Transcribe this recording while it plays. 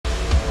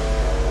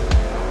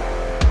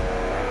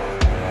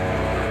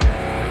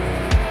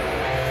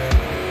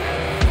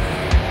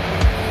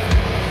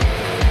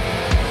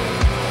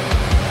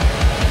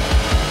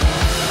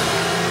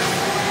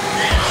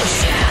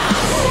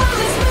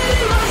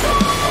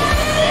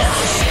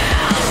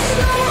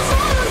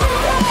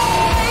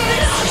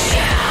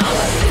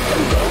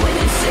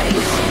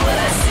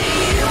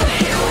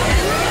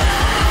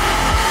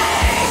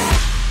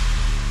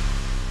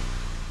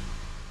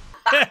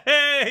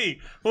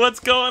What's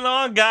going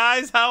on,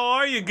 guys? How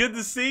are you? Good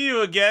to see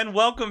you again.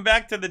 Welcome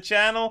back to the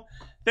channel.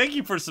 Thank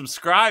you for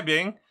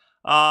subscribing.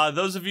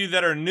 Those of you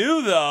that are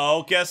new,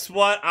 though, guess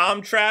what?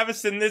 I'm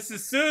Travis and this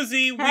is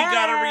Susie. We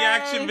got a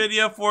reaction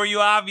video for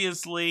you,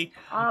 obviously.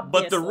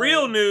 But the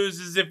real news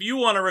is if you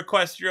want to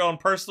request your own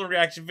personal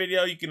reaction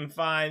video, you can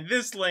find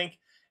this link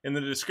in the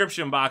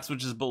description box,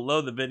 which is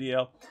below the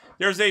video.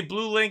 There's a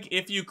blue link.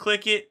 If you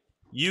click it,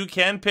 you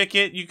can pick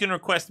it. You can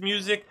request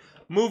music,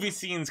 movie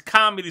scenes,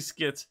 comedy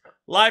skits,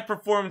 live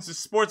performances,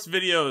 sports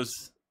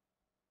videos,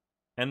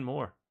 and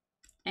more.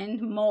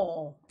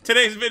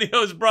 Today's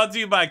video is brought to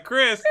you by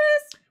Chris.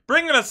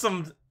 Bringing us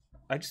some...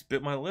 I just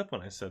bit my lip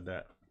when I said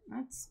that.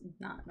 That's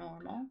not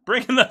normal.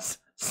 Bringing us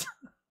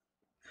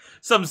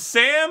some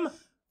Sam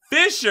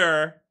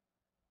Fischer,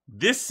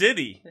 This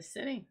City. This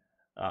City.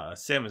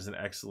 Sam is an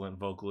excellent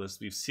vocalist.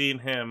 We've seen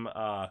him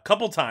a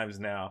couple times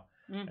now,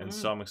 and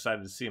so I'm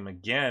excited to see him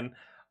again.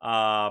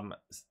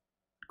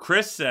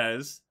 Chris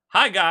says,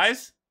 "Hi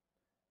guys,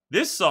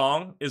 this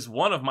song is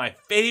one of my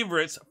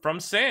favorites from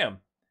Sam.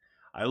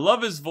 I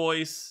love his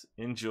voice.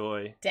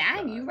 Enjoy."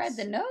 Dang, guys. you read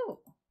the note.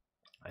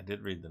 I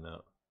did read the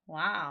note.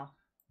 Wow.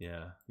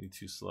 Yeah, you're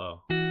too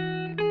slow.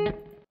 You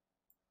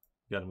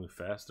gotta move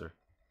faster.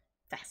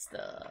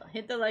 Faster.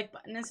 Hit the like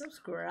button and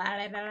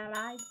subscribe.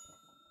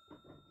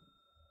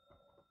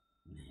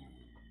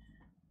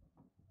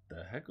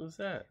 The heck was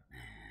that?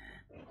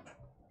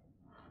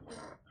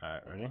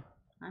 Alright, ready?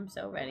 I'm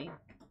so ready.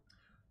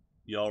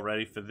 Y'all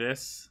ready for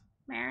this?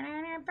 Oh,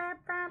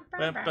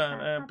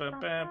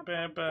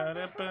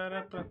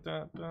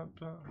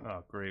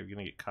 great. We're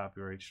gonna get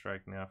copyright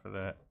strike now for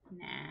that.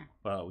 Nah.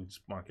 Well, we just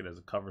mark it as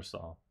a cover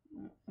song.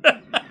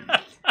 That's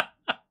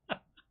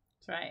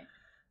right.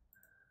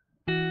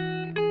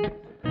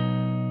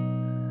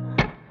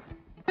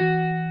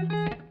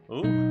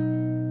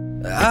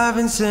 Ooh. I've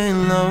been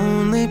seeing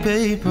lonely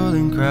people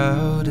in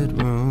crowded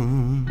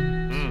rooms,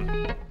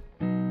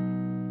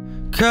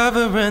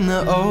 covering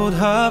the old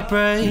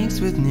heartbreaks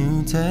with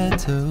new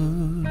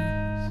tattoos.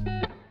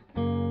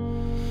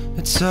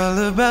 It's all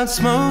about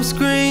smoke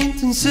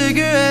screens and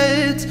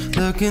cigarettes.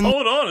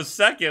 Hold on a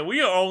second.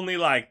 We are only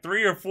like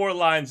 3 or 4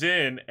 lines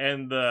in,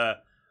 and the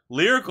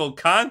lyrical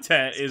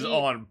content is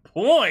on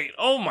point.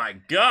 Oh my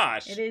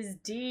gosh. It is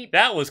deep.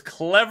 That was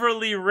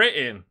cleverly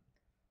written.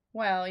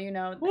 Well, you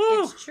know,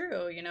 Woo. It's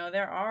true. You know,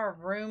 there are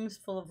rooms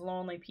full of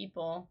lonely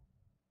people.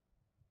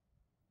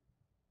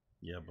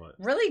 Yeah, but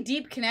really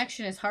deep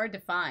connection is hard to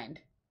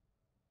find.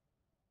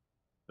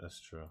 That's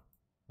true.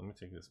 Let me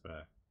take this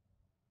back.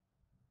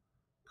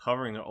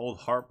 Covering their old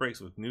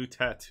heartbreaks with new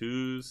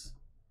tattoos.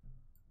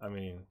 I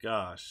mean,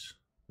 gosh.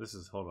 This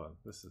is, hold on.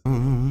 This is...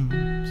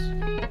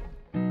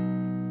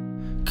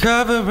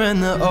 Covering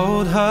the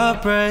old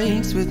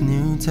heartbreaks with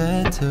new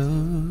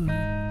tattoos.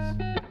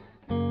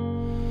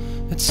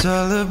 It's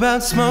all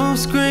about smoke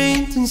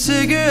screens and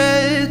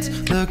cigarettes,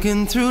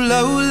 looking through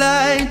low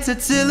lights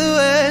at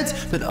silhouettes.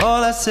 But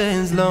all I see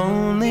is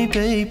lonely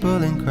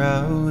people in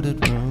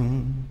crowded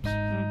rooms.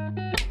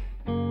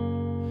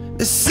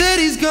 The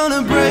city's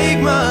gonna break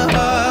my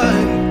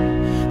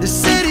heart. The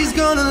city's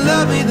gonna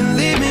love me, then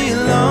leave me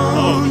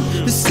alone.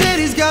 The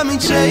city's got me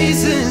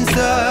chasing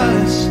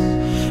stars.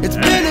 It's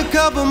been a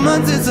couple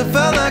months since I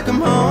felt like I'm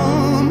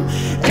home.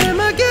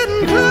 Am I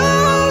getting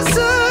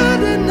closer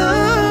to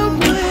knowing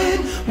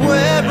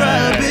where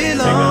I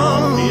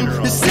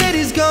belong? The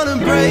city's gonna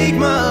break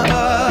my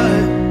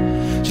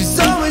heart. She's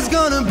always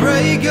gonna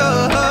break your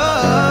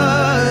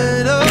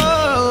heart. Oh.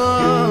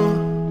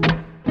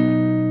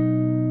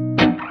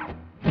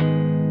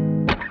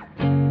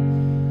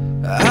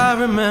 I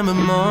remember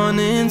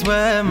mornings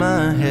where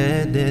my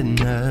head didn't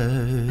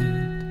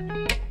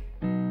hurt,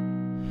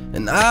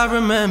 and I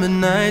remember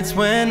nights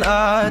when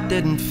I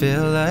didn't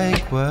feel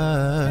like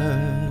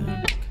work.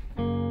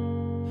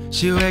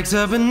 She wakes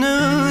up at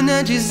noon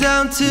and she's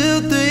out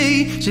till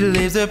 3. She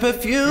leaves her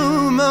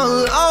perfume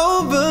all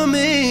over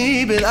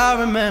me. But I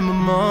remember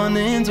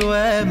mornings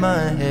where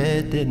my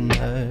head didn't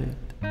hurt.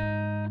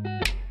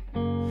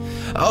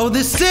 Oh,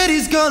 the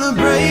city's gonna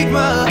break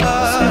my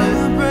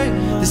heart.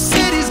 The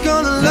city's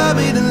gonna love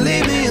me, then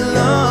leave me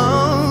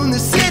alone. The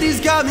city's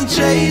got me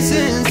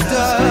chasing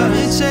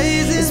stars.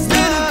 It's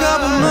been a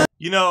couple months.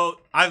 You know,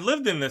 I've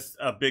lived in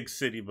a big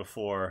city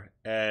before,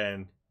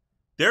 and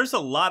there's a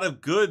lot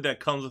of good that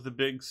comes with a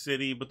big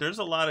city, but there's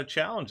a lot of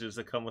challenges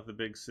that come with a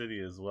big city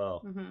as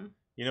well.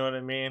 You know what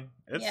I mean?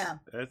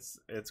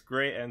 It's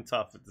great and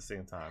tough at the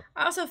same time.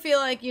 I also feel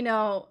like, you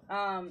know,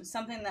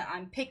 something that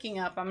I'm picking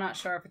up, I'm not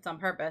sure if it's on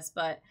purpose,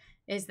 but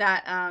is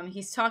that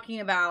he's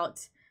talking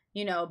about,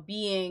 you know,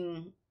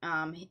 being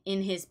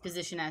in his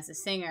position as a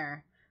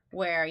singer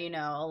where, you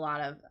know, a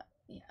lot of...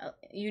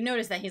 you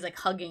notice that he's like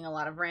hugging a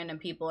lot of random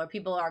people, or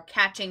people are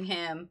catching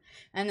him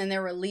and then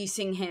they're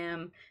releasing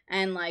him,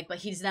 and like, but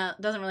he's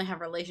not, doesn't really have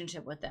a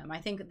relationship with them. I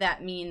think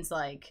that means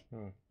like,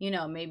 you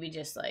know, maybe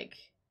just like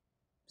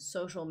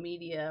social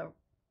media,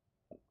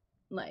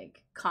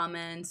 like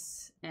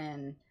comments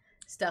and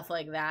stuff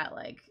like that.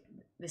 Like,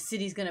 the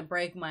city's gonna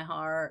break my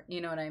heart. You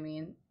know what I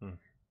mean?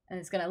 and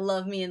it's gonna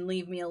love me and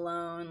leave me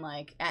alone.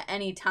 Like at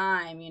any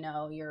time, you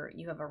know,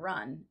 you have a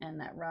run,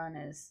 and that run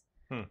is,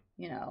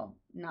 you know,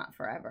 not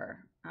forever.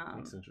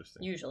 That's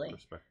interesting. Usually,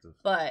 perspective.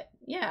 But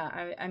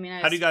yeah, I mean,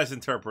 how do you guys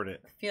interpret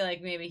it? I feel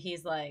like maybe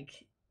he's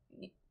like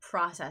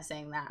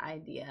processing that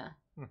idea.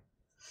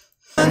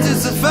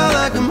 Just I felt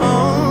like I'm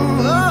home.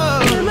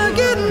 Oh, am I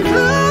getting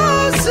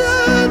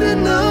closer to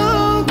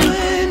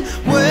knowing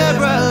where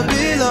I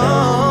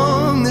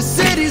belong? The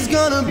city's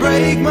gonna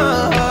break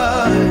my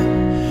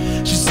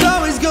heart. She's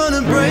always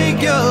gonna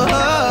break your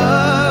heart.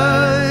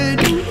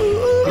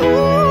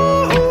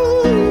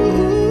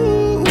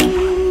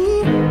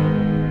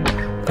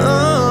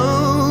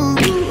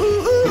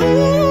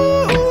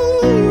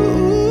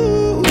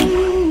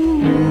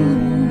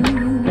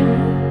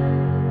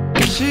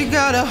 She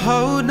got a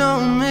hold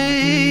on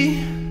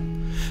me.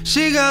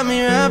 She got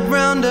me wrapped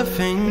round her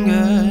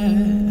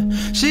finger.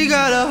 She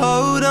got a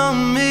hold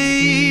on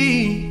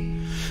me.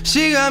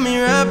 She got me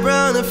wrapped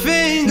round her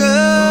finger.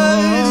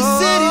 The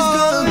city's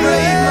gonna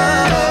break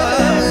my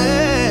heart.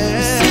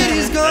 The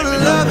city's gonna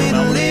love me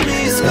to leave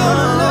me. It's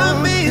gonna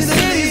love me. The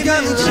city's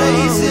got me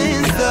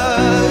chasing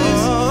stars.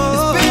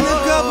 It's been a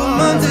couple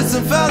months since I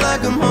felt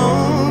like I'm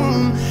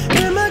home.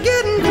 Am I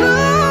getting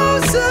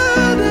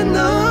closer to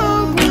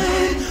knowing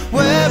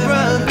where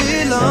I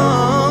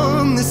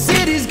belong? The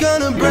city's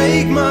gonna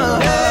break my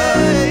heart.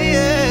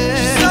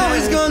 She's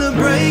always gonna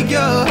break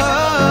your heart.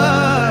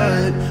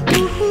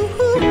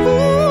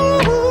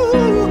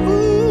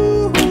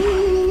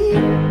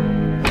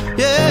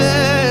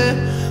 Yeah.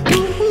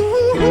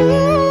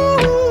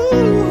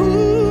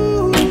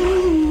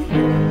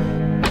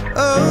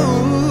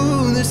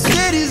 Oh, the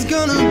city's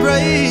gonna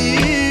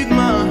break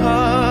my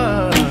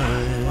heart.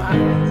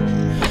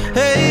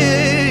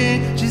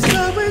 Hey, she's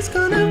always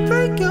gonna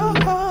break your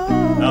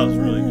heart. That was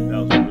really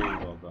well done.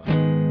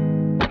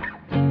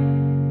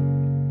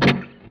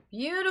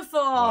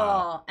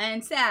 Beautiful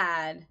and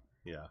sad.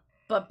 Yeah.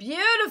 But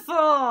beautiful.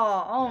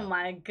 Oh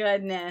my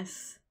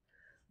goodness.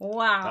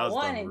 Wow,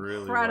 what an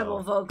really incredible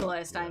well.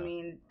 vocalist. I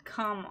mean,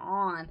 come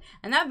on.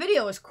 And that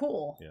video was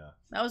cool. Yeah.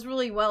 That was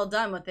really well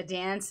done with the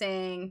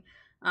dancing.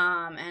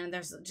 And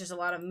there's just a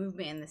lot of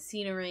movement in the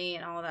scenery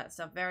and all that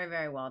stuff. Very,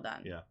 very well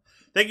done. Yeah.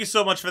 Thank you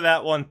so much for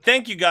that one.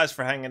 Thank you guys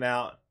for hanging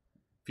out.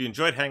 If you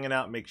enjoyed hanging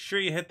out, make sure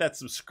you hit that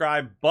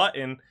subscribe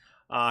button.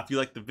 If you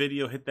like the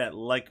video, hit that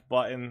like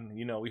button.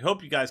 You know, we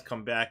hope you guys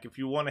come back. If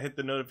you want to hit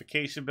the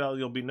notification bell,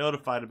 you'll be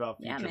notified about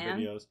future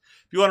videos.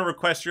 If you want to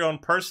request your own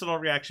personal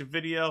reaction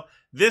video,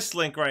 this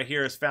link right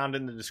here is found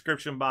in the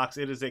description box.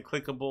 It is a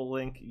clickable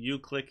link. You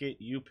click it,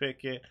 you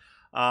pick it.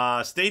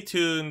 Stay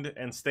tuned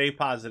and stay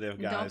positive,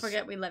 guys. And don't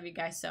forget, we love you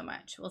guys so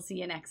much. We'll see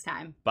you next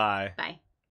time. Bye. Bye.